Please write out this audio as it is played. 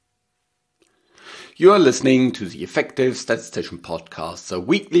You are listening to the Effective Statistician Podcast, a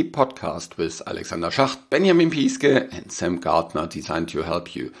weekly podcast with Alexander Schacht, Benjamin Pieske, and Sam Gardner, designed to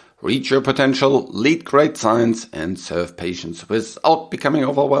help you reach your potential, lead great science, and serve patients without becoming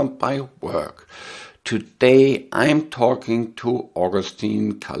overwhelmed by work. Today, I'm talking to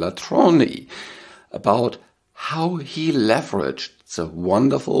Agustin Calatroni about how he leveraged the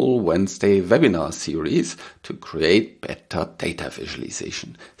wonderful Wednesday webinar series to create better data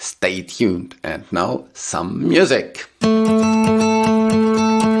visualization. Stay tuned, and now some music.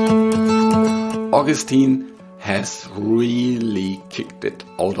 Agustin has really kicked it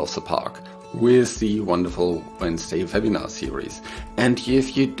out of the park with the wonderful Wednesday webinar series. And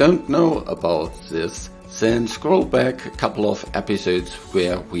if you don't know about this, then scroll back a couple of episodes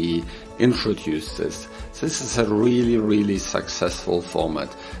where we introduced this. This is a really successful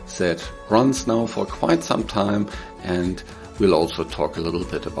format that runs now for quite some time, and we'll also talk a little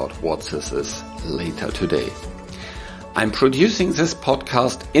bit about what this is later today. I'm producing this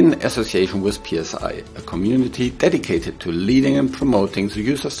podcast in association with PSI, a community dedicated to leading and promoting the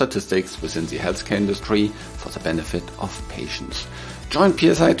use of statistics within the healthcare industry for the benefit of patients. Join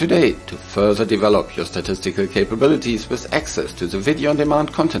PSI today to further develop your statistical capabilities with access to the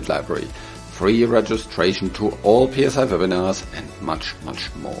video-on-demand content library, free registration to all PSI webinars, and much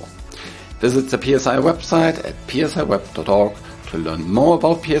more. Visit the PSI website at psiweb.org to learn more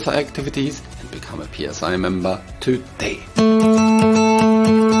about PSI activities and become a PSI member today.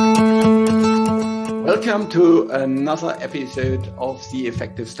 Welcome to another episode of the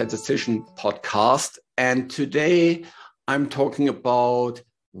Effective Statistician Podcast. And today I'm talking about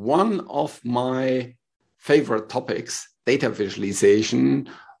one of my favorite topics, data visualization,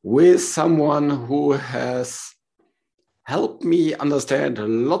 with someone who has helped me understand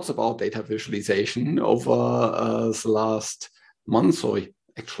lots about data visualization over the last months, or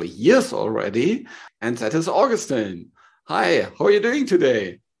actually years already, and that is Agustin. Hi, how are you doing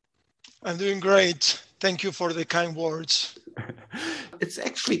today? I'm doing great. Thank you for the kind words. It's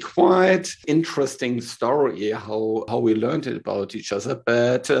actually quite interesting story how we learned it about each other,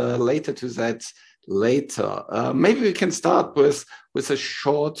 but later to that later. Maybe we can start with a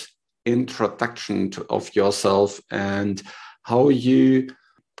short introduction of yourself and how you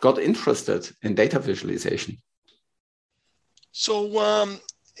got interested in data visualization. So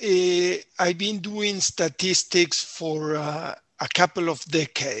I've been doing statistics for a couple of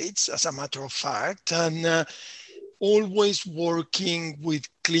decades, as a matter of fact, and always working with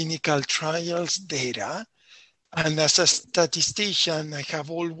clinical trials data. And as a statistician, I have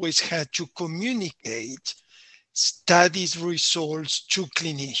always had to communicate studies results to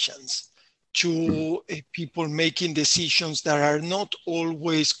clinicians, to people making decisions that are not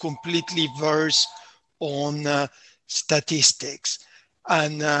always completely versed on statistics.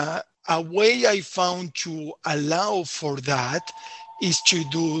 And a way I found to allow for that is to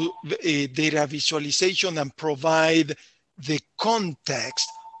do data visualization and provide the context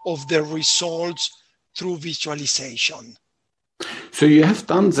of the results through visualization. So you have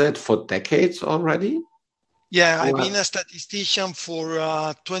done that for decades already? Yeah, I've been a statistician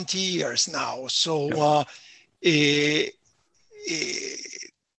for 20 years now. So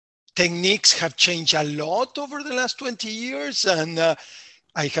techniques have changed a lot over the last 20 years, and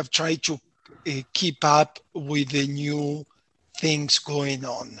I have tried to keep up with the new things going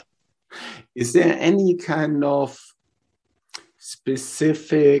on. Is there any kind of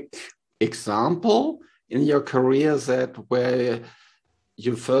specific example in your career that where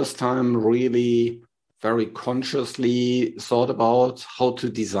you first time really very consciously thought about how to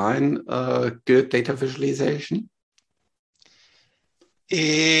design a good data visualization?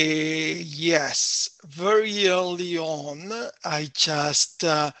 Yes, very early on, I just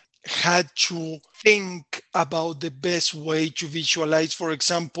had to think about the best way to visualize, for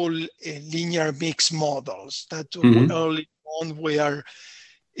example, linear mixed models that early on were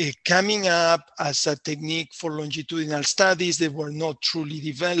coming up as a technique for longitudinal studies. They were not truly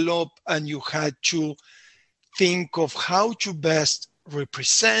developed, and you had to think of how to best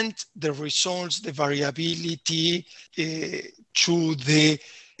represent the results, the variability to the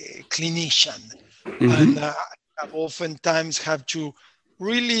clinician. And I've oftentimes have to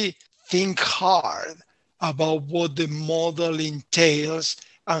really think hard about what the model entails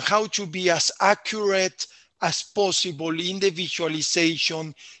and how to be as accurate as possible in the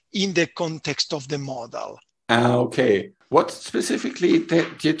visualization in the context of the model. Okay. What specifically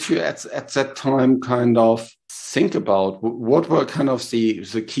did you at that time kind of think about? What were kind of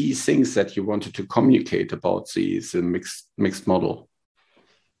the key things that you wanted to communicate about the mixed model?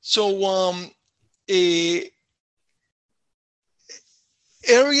 So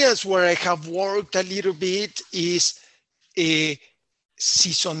Areas where I have worked a little bit is a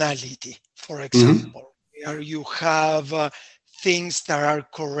seasonality, for example, where you have things that are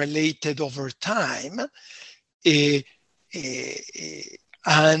correlated over time,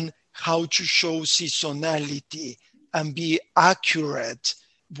 and how to show seasonality and be accurate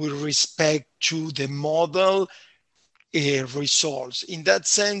with respect to the model results. In that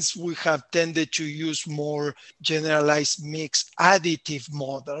sense, we have tended to use more generalized mixed additive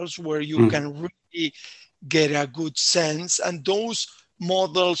models where you can really get a good sense. And those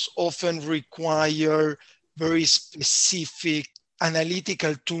models often require very specific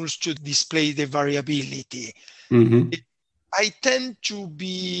analytical tools to display the variability. I tend to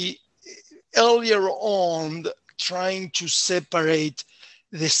be earlier on trying to separate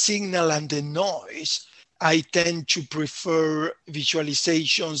the signal and the noise. I tend to prefer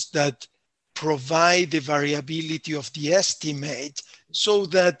visualizations that provide the variability of the estimate so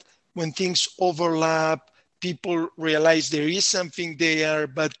that when things overlap, people realize there is something there,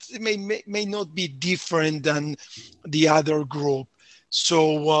 but it may not be different than the other group.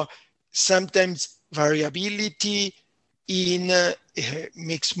 So sometimes variability in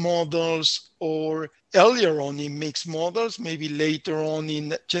mixed models, or earlier on in mixed models, maybe later on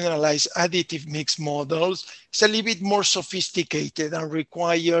in generalized additive mixed models, it's a little bit more sophisticated and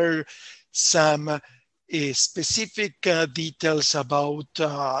require some specific details about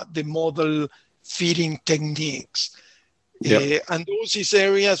the model fitting techniques. And those is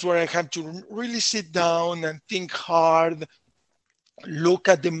areas where I have to really sit down and think hard, look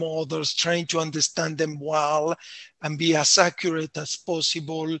at the models, trying to understand them well, and be as accurate as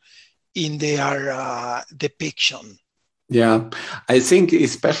possible in their depiction. Yeah, I think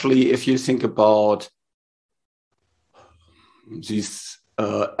especially if you think about these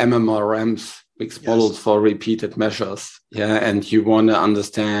MMRMs, mixed models for repeated measures, and you want to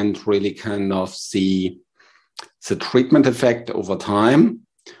understand really kind of the treatment effect over time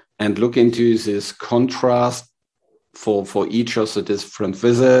and look into this contrast for each of the different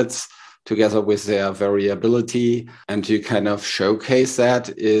visits together with their variability, and to kind of showcase that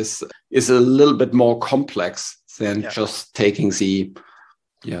is a little bit more complex than just taking the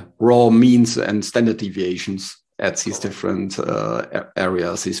raw means and standard deviations at these different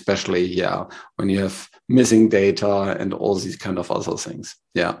areas, especially when you have missing data and all these kind of other things.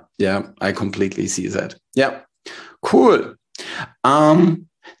 I completely see that. Cool.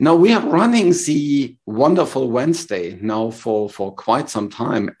 Now we are running the Wonderful Wednesday now for quite some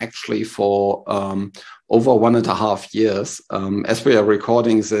time, actually for over 1.5 years. As we are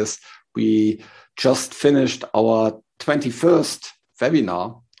recording this, we just finished our 21st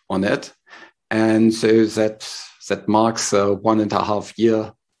webinar on it. And so that marks a 1.5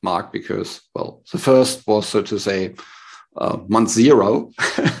 year mark, because, well, the first was, so to say, month 0.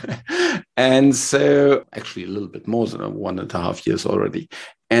 And so actually a little bit more than 1.5 years already.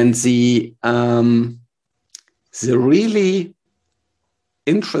 And the really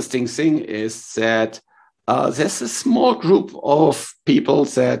interesting thing is that there's a small group of people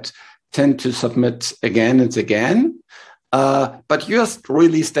that tend to submit again and again. But you're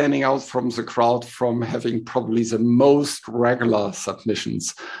really standing out from the crowd from having probably the most regular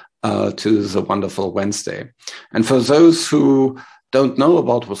submissions to the Wonderful Wednesday. And for those who don't know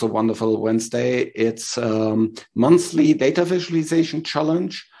about the Wonderful Wednesday, it's a monthly data visualization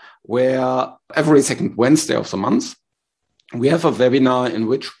challenge where every second Wednesday of the month, we have a webinar in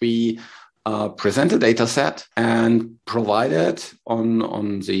which we present a data set and provide it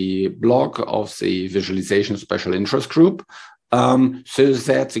on the blog of the Visualization Special Interest Group, so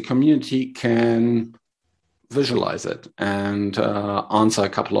that the community can visualize it and answer a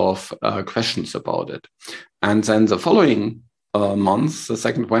couple of questions about it. And then the following month, the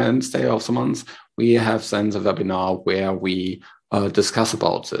second Wednesday of the month, we have then the webinar where we discuss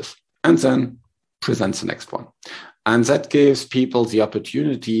about this and then present the next one. And that gives people the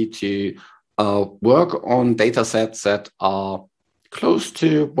opportunity to work on data sets that are close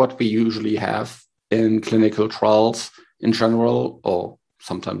to what we usually have in clinical trials in general, or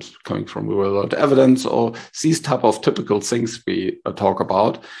sometimes coming from real world evidence, or these type of typical things we talk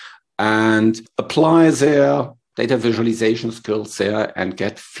about, and apply their data visualization skills there and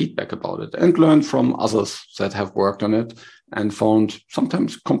get feedback about it and learn from others that have worked on it and found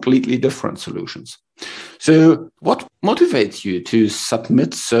sometimes completely different solutions. So what motivates you to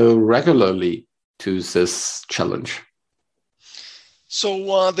submit so regularly to this challenge?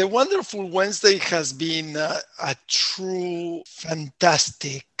 So the Wonderful Wednesday has been a true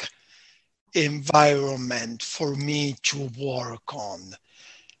fantastic environment for me to work on.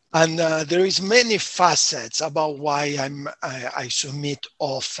 And there is many facets about why I submit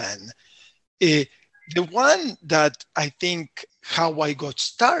often. The one that I think how I got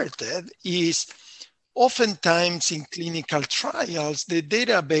started is oftentimes in clinical trials, the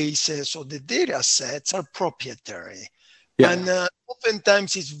databases or the data sets are proprietary. Yeah. And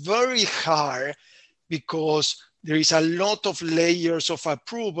oftentimes it's very hard because there is a lot of layers of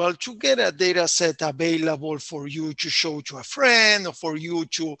approval to get a data set available for you to show to a friend or for you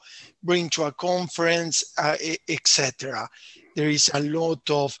to bring to a conference, etc. There is a lot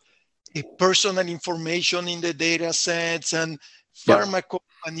of personal information in the data sets, and pharma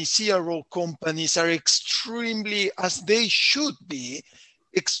companies, CRO companies are extremely, as they should be,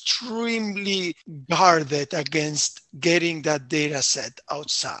 extremely guarded against getting that data set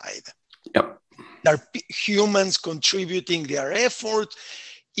outside. Yep. There are humans contributing their effort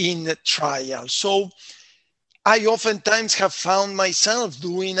in the trial. So I oftentimes have found myself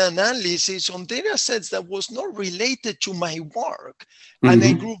doing analysis on data sets that was not related to my work. And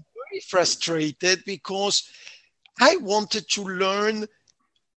I grew very frustrated because I wanted to learn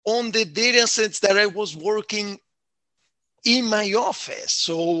on the data sets that I was working in my office.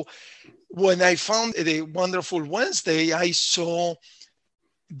 So when I found the Wonderful Wednesday, I saw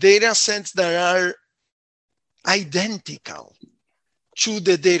data sets that are identical to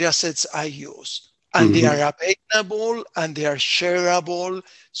the data sets I use. And they are available and they are shareable.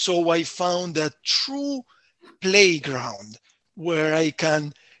 So I found a true playground where I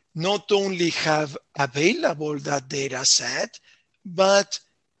can not only have available that data set, but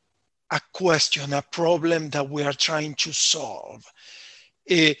a question, a problem that we are trying to solve.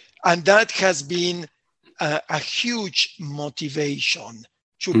 And that has been a huge motivation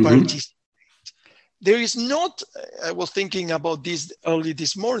to participate. There is not, I was thinking about this early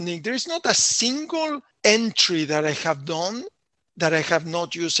this morning, there is not a single entry that I have done that I have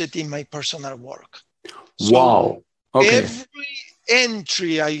not used it in my personal work. Wow. Okay. Every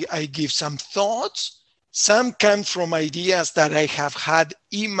entry I give some thoughts. Some come from ideas that I have had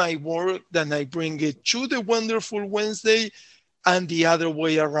in my work, then I bring it to the Wonderful Wednesday, and the other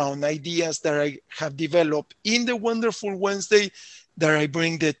way around, ideas that I have developed in the Wonderful Wednesday that I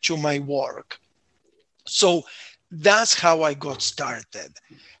bring it to my work. So that's how I got started.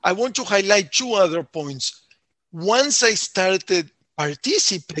 I want to highlight two other points. Once I started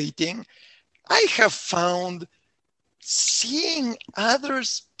participating, I have found seeing other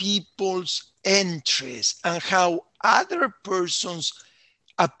people's entries and how other persons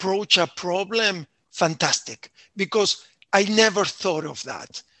approach a problem, fantastic, because I never thought of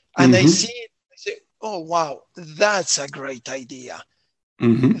that. And I see it, I say, oh, wow, that's a great idea.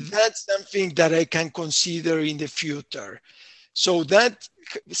 That's something that I can consider in the future. So that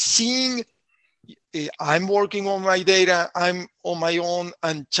seeing, I'm working on my data, I'm on my own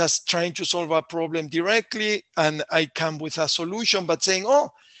and just trying to solve a problem directly, and I come with a solution, but saying,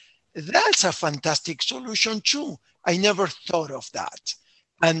 oh, that's a fantastic solution too. I never thought of that.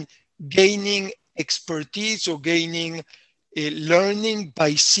 And gaining expertise or gaining learning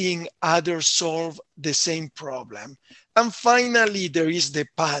by seeing others solve the same problem. And finally, there is the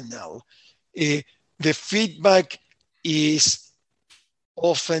panel. The feedback is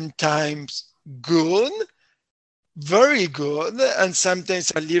oftentimes good, very good, and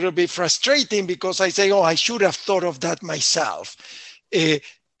sometimes a little bit frustrating because I say, oh, I should have thought of that myself.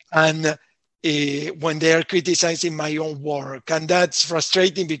 When they are criticizing my own work. And that's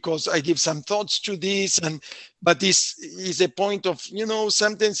frustrating because I give some thoughts to this, but this is a point of,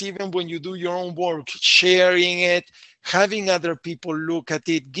 sometimes even when you do your own work, sharing it, having other people look at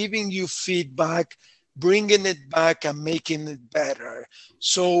it, giving you feedback, bringing it back and making it better.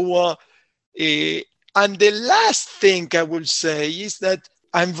 So, and the last thing I will say is that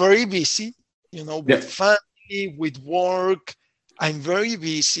I'm very busy, with family, with work. I'm very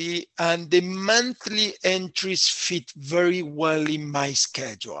busy, and the monthly entries fit very well in my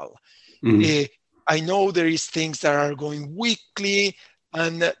schedule. I know there is things that are going weekly,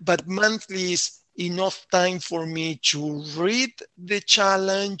 but monthly is enough time for me to read the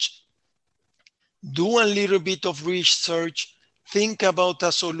challenge, do a little bit of research, think about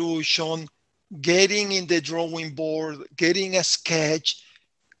a solution, getting in the drawing board, getting a sketch,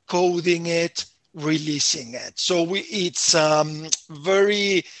 coding it, releasing it. So it's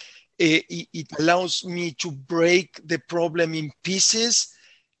very, it allows me to break the problem in pieces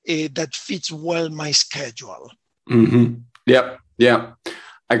that fits well my schedule. Yeah.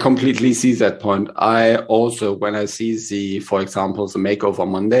 I completely see that point. I also, when I see for example, the Makeover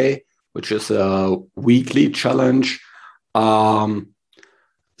Monday, which is a weekly challenge,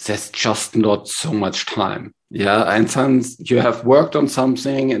 there's just not so much time. Yeah, and since you have worked on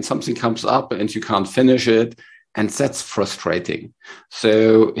something and something comes up and you can't finish it, and that's frustrating.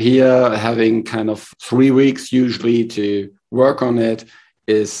 So here, having kind of 3 weeks usually to work on it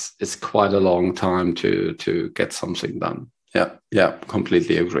is quite a long time to get something done. Yeah,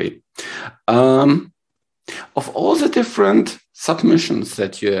 completely agree. Um, of all the different submissions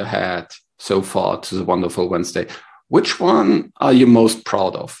that you had so far to the Wonderful Wednesday, which one are you most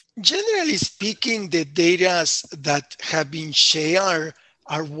proud of? Generally speaking, the data that have been shared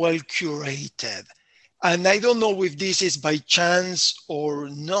are well curated. And I don't know if this is by chance or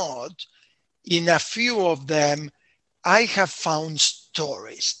not. In a few of them, I have found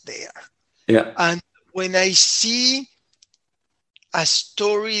stories there. Yeah. And when I see a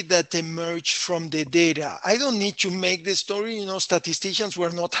story that emerged from the data, I don't need to make the story. You know, statisticians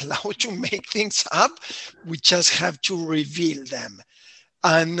were not allowed to make things up. We just have to reveal them.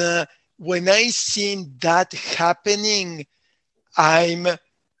 And when I seen that happening, I'm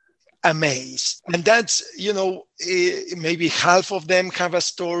amazed. And that's, maybe half of them have a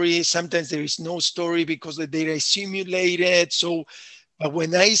story. Sometimes there is no story because the data is simulated. So, but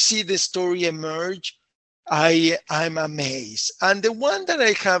when I see the story emerge, I'm amazed. And the one that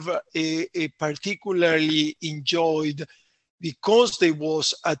I have particularly enjoyed, because there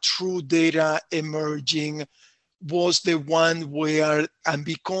was a true data emerging, was the one where, and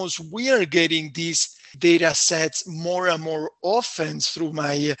because we are getting these data sets more and more often through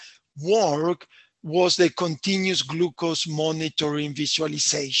my work, was the continuous glucose monitoring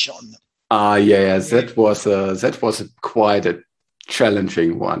visualization. Yes, that was quite a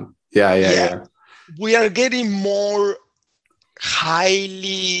challenging one. Yeah. We are getting more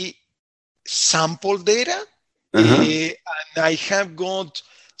highly sampled data, and I have got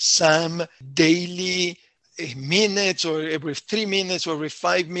some daily minutes or every 3 minutes or every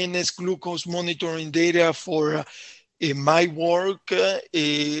 5 minutes glucose monitoring data for my work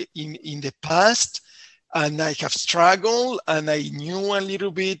in the past. And I have struggled, and I knew a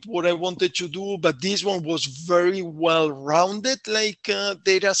little bit what I wanted to do, but this one was very well rounded, like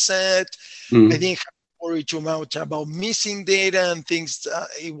data set. I didn't have to worry too much about missing data and things.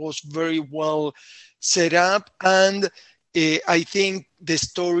 It was very well set up, and I think the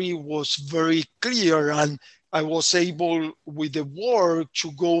story was very clear, and I was able with the work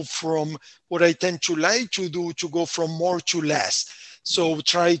to go from what I tend to like to do, to go from more to less. So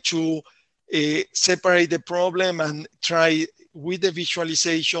try to separate the problem and try with the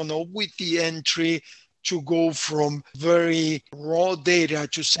visualization or with the entry to go from very raw data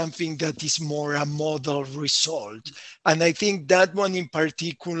to something that is more a model result. And I think that one in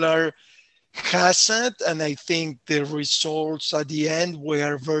particular has it, and I think the results at the end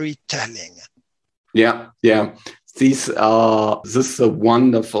were very telling. Yeah. This is a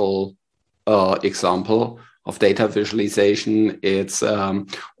wonderful example of data visualization. It's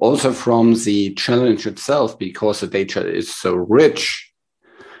also from the challenge itself, because the data is so rich,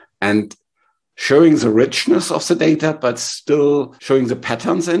 and showing the richness of the data, but still showing the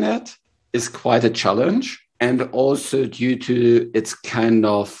patterns in it is quite a challenge. And also due to its kind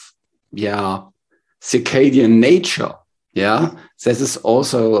of, circadian nature. Yeah, this is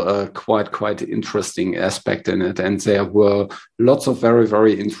also a quite interesting aspect in it. And there were lots of very,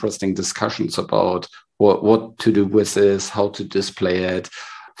 very interesting discussions about what to do with this, how to display it.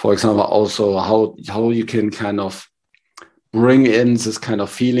 For example, also how you can kind of bring in this kind of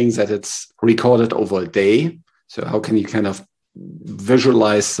feeling that it's recorded over a day. So how can you kind of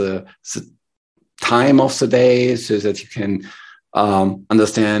visualize the time of the day so that you can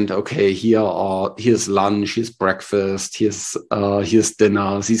understand, okay, here's lunch, here's breakfast, here's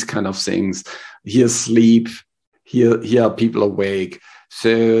dinner, these kind of things. Here's sleep, here are people awake.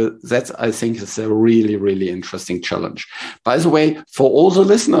 So that, I think, is a really, really interesting challenge. By the way, for all the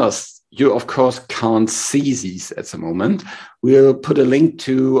listeners, you of course can't see these at the moment. We'll put a link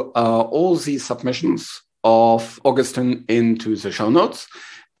to all these submissions of Agustin into the show notes.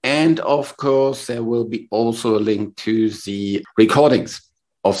 And of course, there will be also a link to the recordings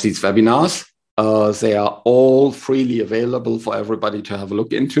of these webinars. They are all freely available for everybody to have a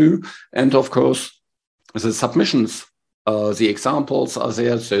look into. And of course, the submissions, the examples are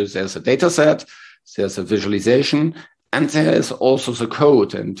there. So there's a data set, there's a visualization, and there is also the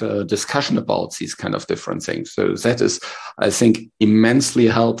code and discussion about these kind of different things. So that is, I think, immensely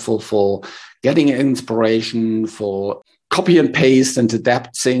helpful for getting inspiration, for copy and paste and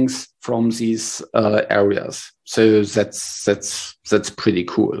adapt things from these areas. So that's pretty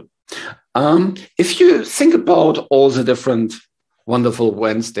cool. If you think about all the different wonderful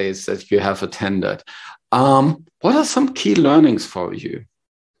Wednesdays that you have attended, what are some key learnings for you?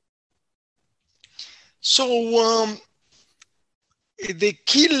 So the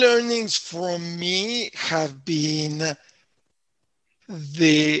key learnings from me have been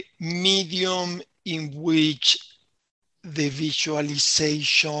the medium in which the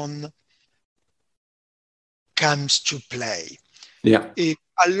visualization comes to play. Yeah.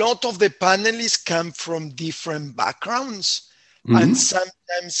 A lot of the panelists come from different backgrounds, Mm-hmm. and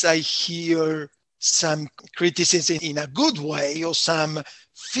sometimes I hear some criticism in a good way or some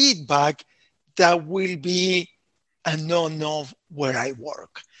feedback that will be a no where I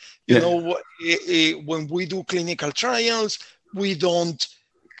work. You know, when we do clinical trials, we don't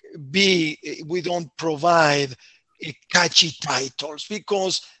provide catchy titles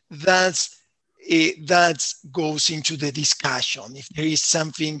because that goes into the discussion if there is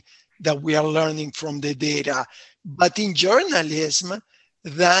something that we are learning from the data. But in journalism,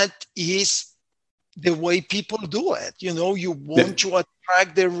 that is the way people do it. You know, you want to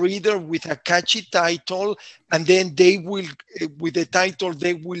attract the reader with a catchy title, and then they will, with the title,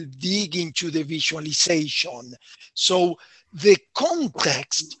 they will dig into the visualization. So the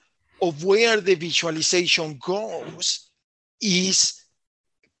context of where the visualization goes is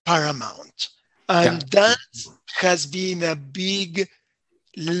paramount. And that has been a big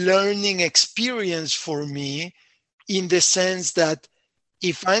learning experience for me, in the sense that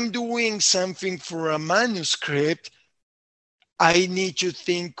if I'm doing something for a manuscript, I need to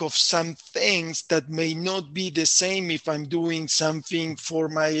think of some things that may not be the same if I'm doing something for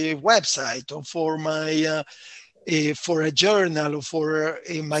my website or for my for a journal or for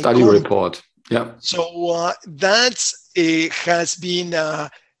my study report. Yeah. So that has been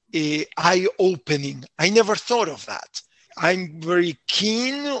eye-opening. I never thought of that. I'm very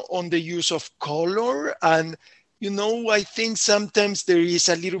keen on the use of color, and you know, I think sometimes there is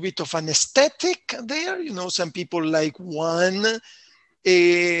a little bit of an aesthetic there. You know, some people like one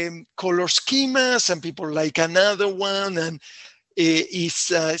color schema, some people like another one, and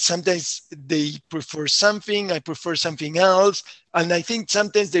sometimes they prefer something, I prefer something else. And I think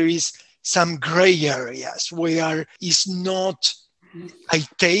sometimes there is some gray areas where it's not, I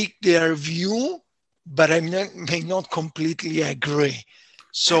take their view, but I may not completely agree.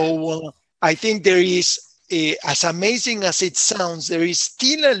 So I think there is, as amazing as it sounds, there is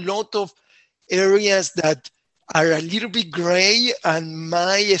still a lot of areas that are a little bit gray, and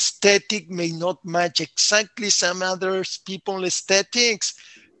my aesthetic may not match exactly some other people's aesthetics,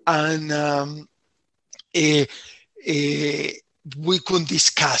 and we could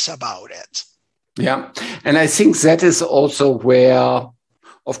discuss about it. Yeah, and I think that is also where,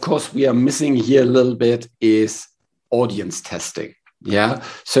 of course, we are missing here a little bit is audience testing. Yeah,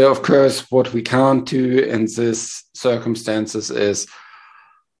 so of course, what we can't do in these circumstances is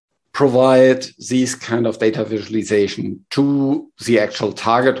provide these kind of data visualization to the actual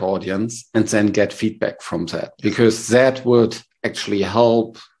target audience and then get feedback from that, because that would actually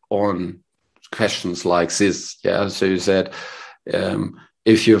help on questions like this. Yeah, so that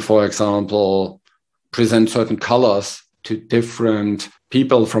if you, for example, present certain colors to different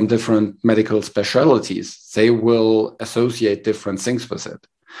people from different medical specialties, they will associate different things with it.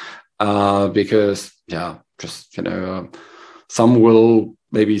 Because, some will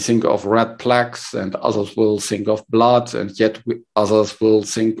maybe think of red plaques and others will think of blood, and yet others will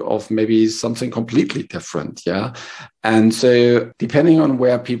think of maybe something completely different. Yeah. And so depending on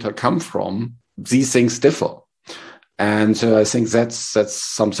where people come from, these things differ. And so I think that's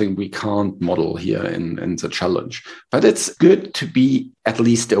something we can't model here in the challenge. But it's good to be at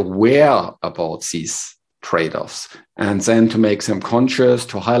least aware about these trade-offs, and then to make them conscious,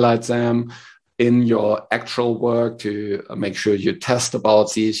 to highlight them in your actual work, to make sure you test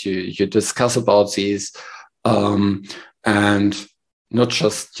about these, you discuss about these, and not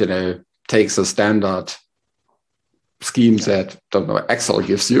just, take the standard schemes that, Excel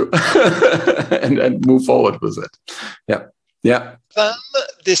gives you and move forward with it. Yeah.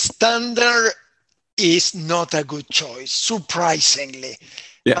 The standard is not a good choice, surprisingly.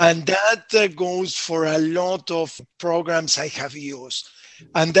 Yeah. And that goes for a lot of programs I have used.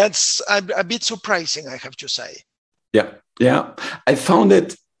 And that's a bit surprising, I have to say. Yeah. I found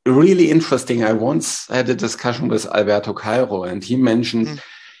it really interesting. I once had a discussion with Alberto Cairo, and he mentioned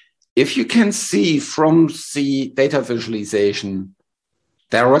if you can see from the data visualization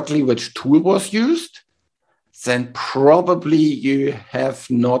directly which tool was used, then probably you have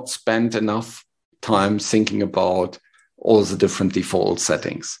not spent enough time thinking about all the different default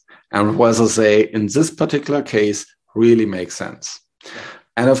settings and whether they, in this particular case, really make sense.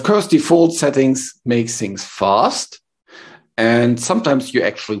 And of course, default settings make things fast. And sometimes you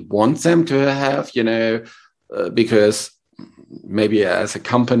actually want them to have, because maybe as a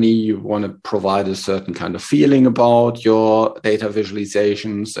company, you want to provide a certain kind of feeling about your data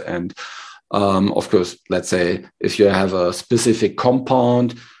visualizations. And of course, let's say if you have a specific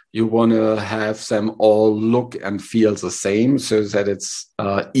compound, you want to have them all look and feel the same so that it's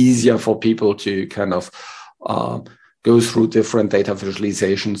easier for people to kind of go through different data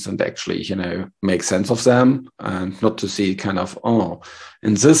visualizations and actually, make sense of them, and not to see kind of,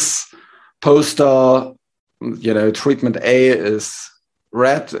 in this poster, treatment A is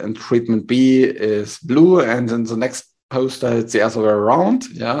red and treatment B is blue, and in the next poster, it's the other way around.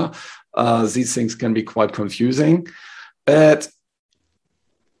 Yeah. These things can be quite confusing, but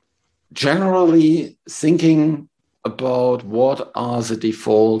generally thinking about what are the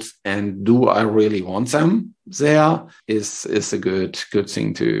defaults and do I really want them there is a good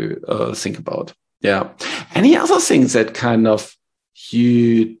thing to think about. Yeah. Any other things that kind of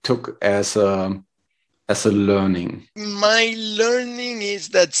you took as a learning? My learning is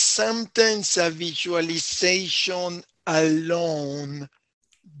that sometimes a visualization alone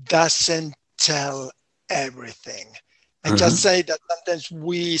doesn't tell everything. I just say that sometimes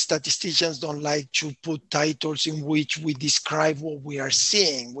we statisticians don't like to put titles in which we describe what we are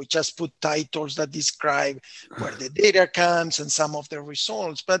seeing. We just put titles that describe where the data comes and some of the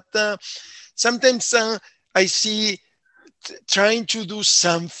results. But sometimes I see trying to do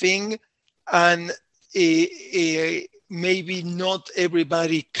something and maybe not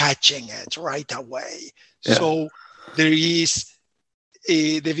everybody catching it right away. Yeah. So there is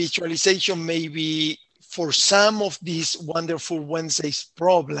the visualization maybe for some of these wonderful Wednesdays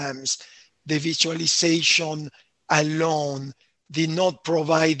problems, the visualization alone did not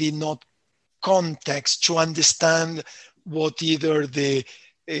provide enough context to understand what either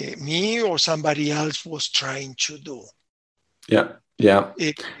me or somebody else was trying to do. Yeah, yeah.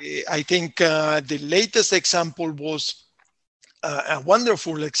 I think the latest example was a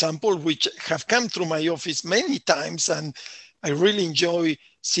wonderful example, which have come through my office many times, and I really enjoy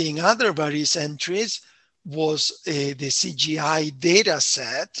seeing other various entries, was the CGI data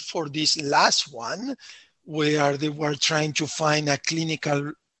set for this last one, where they were trying to find a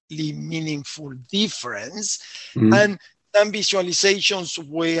clinically meaningful difference. And some visualizations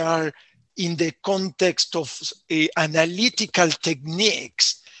were in the context of analytical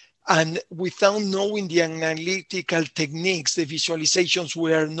techniques. And without knowing the analytical techniques, the visualizations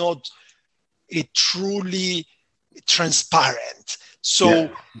were not truly transparent. So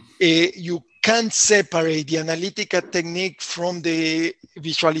you can't separate the analytical technique from the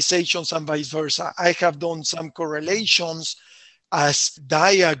visualizations and vice versa. I have done some correlations as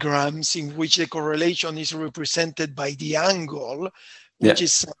diagrams in which the correlation is represented by the angle, which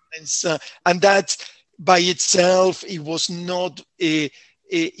is sometimes, and that by itself, it was not, it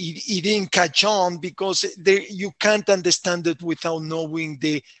didn't catch on because you can't understand it without knowing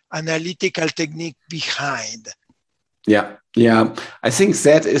the analytical technique behind. Yeah, yeah. I think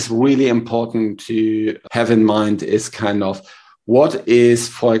that is really important to have in mind is kind of what is,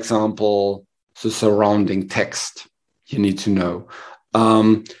 for example, the surrounding text you need to know.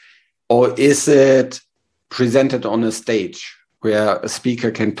 Or is it presented on a stage where a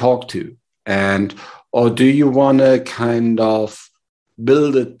speaker can talk to? Or do you want to kind of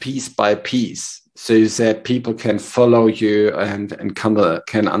build it piece by piece so that people can follow you and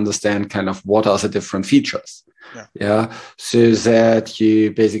can understand kind of what are the different features? Yeah. So that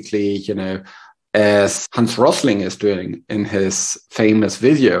you basically, as Hans Rosling is doing in his famous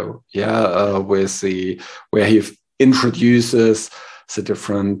video, where he introduces the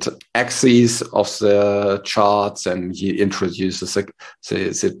different axes of the charts, and he introduces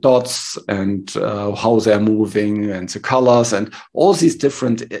the dots and how they're moving and the colors and all these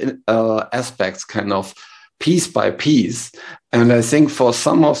different aspects kind of piece by piece. And I think for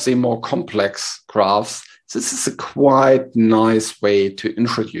some of the more complex graphs, this is a quite nice way to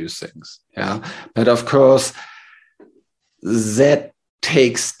introduce things. Yeah. But of course, that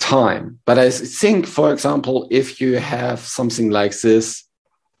takes time. But I think, for example, if you have something like this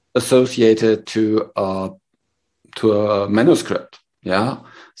associated to a manuscript,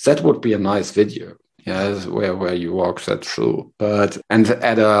 that would be a nice video. Where you walk that through. And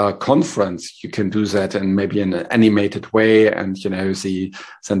at a conference, you can do that in maybe an animated way, and then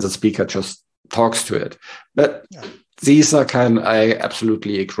the speaker just talks to it. But these are I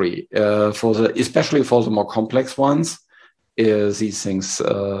absolutely agree. Especially for the more complex ones, these things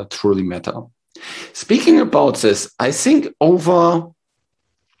truly matter. Speaking about this, I think over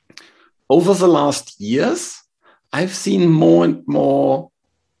the last years, I've seen more and more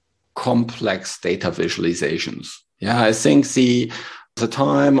complex data visualizations. Yeah, I think the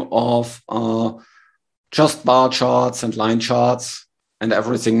time of just bar charts and line charts and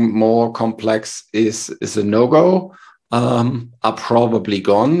everything more complex is a no-go, are probably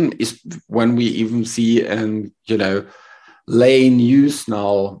gone. Is when we even see laying use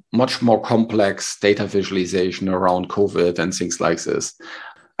now much more complex data visualization around COVID and things like this.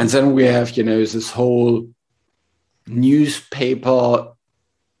 And then we have, this whole newspaper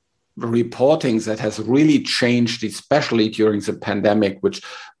reporting that has really changed, especially during the pandemic, which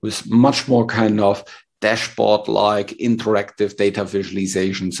was much more kind of dashboard-like interactive data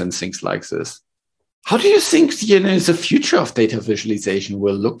visualizations and things like this. How do you think, the future of data visualization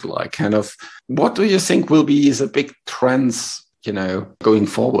will look like? Kind of, what do you think will be the big trends, going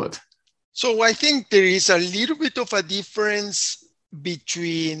forward? So I think there is a little bit of a difference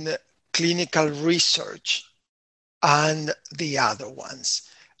between clinical research and the other ones.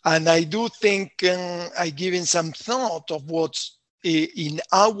 And I do think I've given some thought of what's in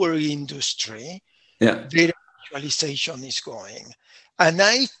our industry, data visualization is going. And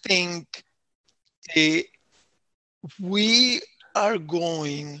I think we are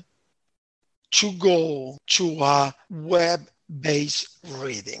going to go to a web-based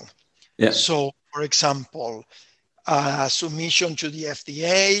reading. Yeah. So, for example, a submission to the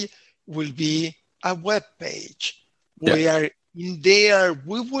FDA will be a web page where in there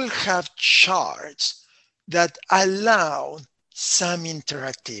we will have charts that allow some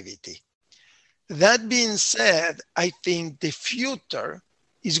interactivity. That being said, I think the future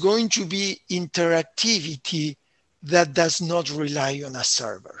is going to be interactivity that does not rely on a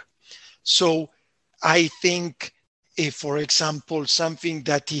server. So I think, for example, something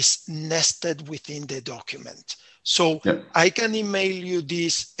that is nested within the document. So I can email you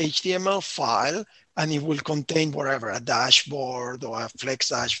this HTML file and it will contain whatever, a dashboard or a flex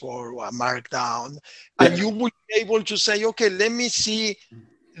dashboard or a markdown. And you will be able to say, okay, let me see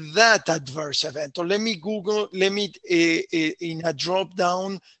that adverse event, or let me in a drop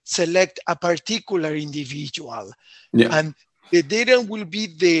down select a particular individual, and the data will be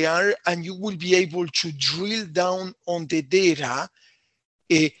there and you will be able to drill down on the data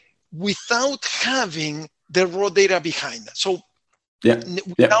without having the raw data behind it. So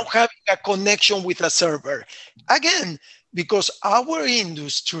without having a connection with a server. Again, because our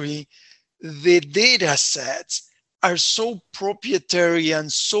industry, the data sets are so proprietary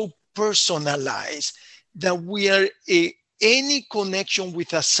and so personalized that any connection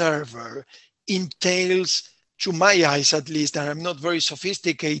with a server entails, to my eyes at least, and I'm not very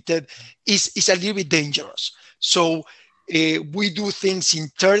sophisticated, is a little bit dangerous. So we do things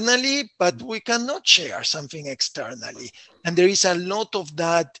internally, but we cannot share something externally. And there is a lot of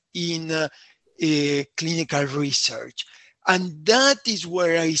that in clinical research. And that is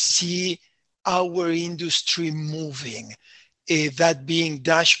where I see our industry moving, that being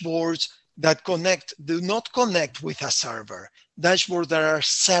dashboards that do not connect with a server, dashboards that are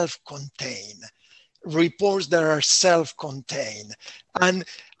self-contained, reports that are self-contained. And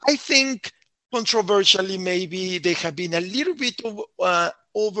I think controversially, maybe they have been a little bit of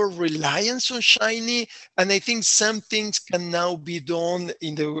over-reliance on Shiny, and I think some things can now be done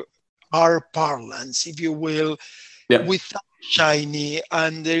in our parlance, if you will, without Shiny.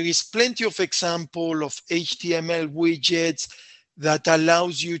 And there is plenty of example of HTML widgets that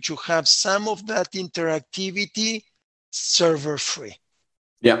allows you to have some of that interactivity server-free.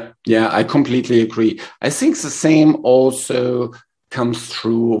 Yeah, I completely agree. I think the same also comes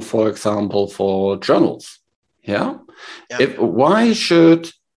true, for example, for journals. Why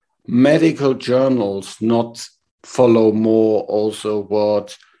should medical journals not follow more also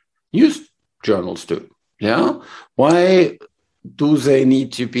what news journals do? Why do they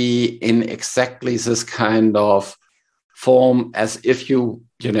need to be in exactly this kind of form, as if you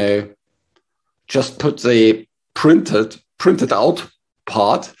just put the printed out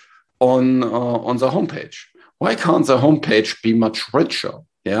part on the homepage? Why can't the homepage be much richer?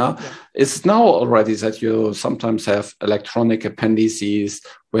 It's now already that you sometimes have electronic appendices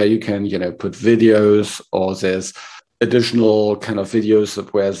where you can put videos, or there's additional kind of videos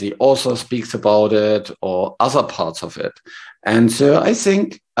where the author speaks about it, or other parts of it. And so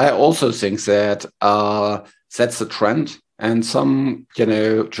I also think that that's a trend, and some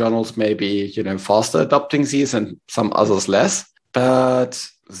journals may be faster adopting these and some others less, but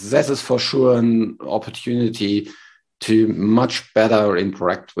that is for sure an opportunity to much better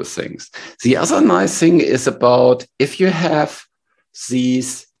interact with things. The other nice thing is about if you have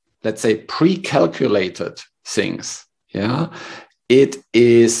these, let's say, pre-calculated things, it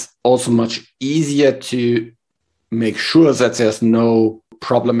is also much easier to make sure that there's no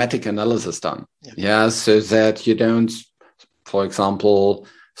problematic analysis done. So that you don't, for example,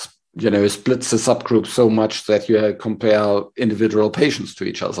 splits the subgroup so much that you compare individual patients to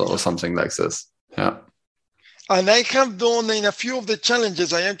each other or something like this. Yeah. And I have done in a few of the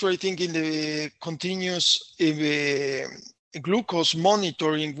challenges, I actually think in the continuous glucose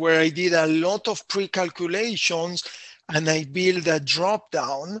monitoring, where I did a lot of pre-calculations and I built a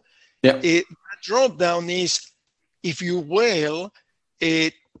drop-down. Yeah. That drop-down is, if you will,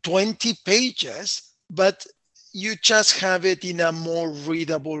 20 pages, but you just have it in a more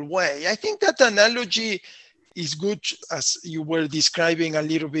readable way. I think that analogy is good, as you were describing a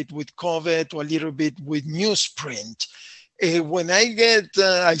little bit with COVID or a little bit with newsprint. When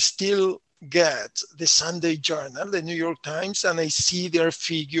I still get the Sunday Journal, the New York Times, and I see their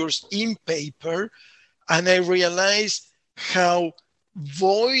figures in paper, and I realize how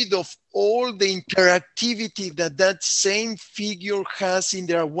void of all the interactivity that same figure has in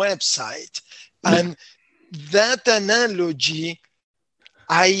their website. Yeah. And that analogy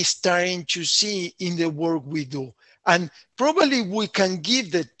I starting to see in the work we do. And probably we can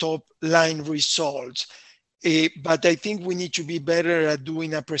give the top line results, but I think we need to be better at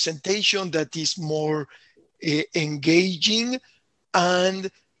doing a presentation that is more engaging and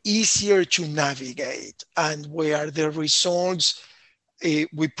easier to navigate, and where the results,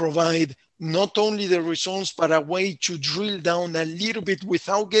 we provide not only the results, but a way to drill down a little bit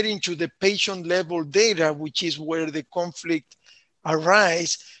without getting to the patient level data, which is where the conflict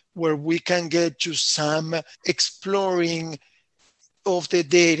arise, where we can get to some exploring of the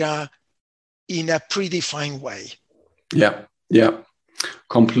data in a predefined way. Yeah,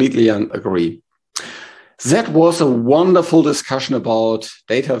 completely agree. That was a wonderful discussion about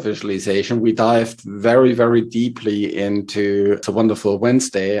data visualization. We dived very, very deeply into the wonderful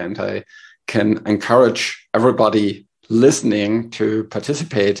Wednesday, and I can encourage everybody listening to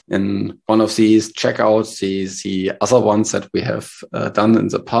participate in one of these, check out the other ones that we have done in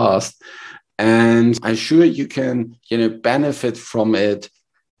the past. And I'm sure you can, benefit from it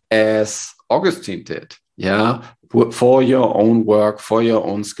as Agustin did, for your own work, for your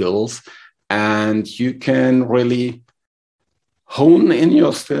own skills. And you can really hone in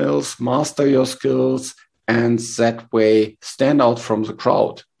your skills, master your skills, and that way stand out from the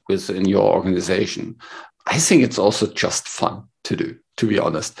crowd within your organization. I think it's also just fun to do, to be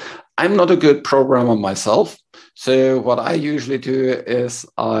honest. I'm not a good programmer myself. So what I usually do is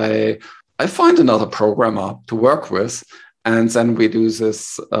I find another programmer to work with, and then we do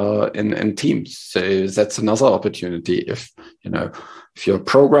this in teams. So that's another opportunity. If you're a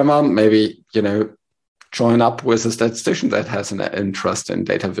programmer, maybe, join up with a statistician that has an interest in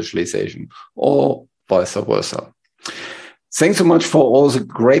data visualization, or vice versa. Thanks so much for all the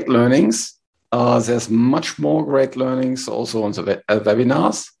great learnings. There's much more great learnings also on the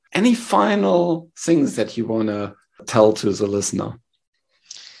webinars. Any final things that you want to tell to the listener?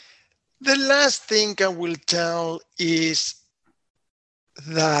 The last thing I will tell is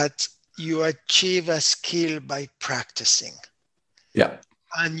that you achieve a skill by practicing. Yeah.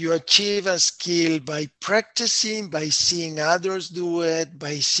 And you achieve a skill by practicing, by seeing others do it,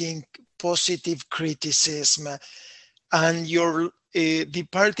 by seeing positive criticism. And your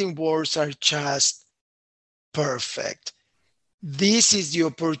departing words are just perfect. This is the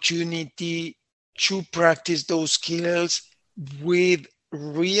opportunity to practice those skills with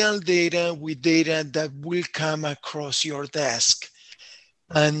real data, with data that will come across your desk.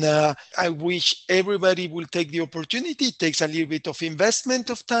 And I wish everybody will take the opportunity. It takes a little bit of investment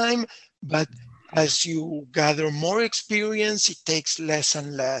of time, but as you gather more experience, it takes less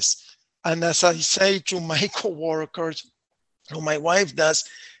and less. And as I say to my coworkers, or my wife does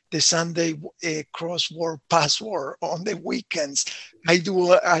the Sunday crossword password on the weekends, I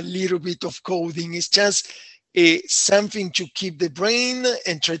do a little bit of coding. It's just something to keep the brain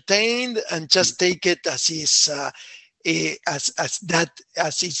entertained and just take it as is.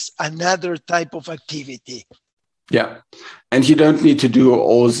 As is another type of activity. Yeah. And you don't need to do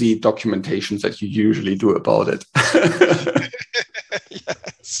all the documentations that you usually do about it.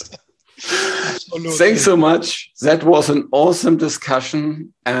 Yes. Absolutely. Thanks so much. That was an awesome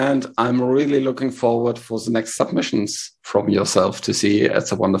discussion. And I'm really looking forward for the next submissions from yourself to see at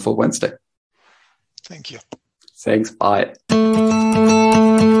the wonderful Wednesday. Thank you. Thanks. Bye.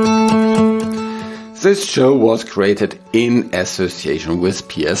 This show was created in association with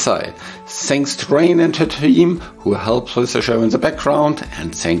PSI. Thanks to Rain and her team who helped with the show in the background,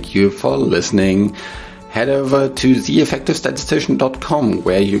 and thank you for listening. Head over to theeffectivestatistician.com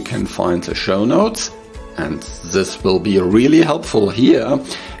where you can find the show notes, and this will be really helpful here,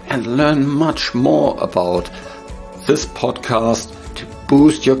 and learn much more about this podcast to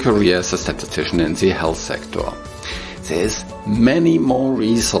boost your career as a statistician in the health sector. There's many more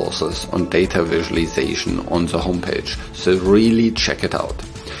resources on data visualization on the homepage, so really check it out.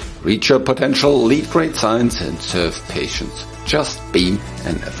 Reach your potential, lead great science, and serve patients. Just be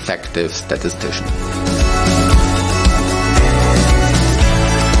an effective statistician.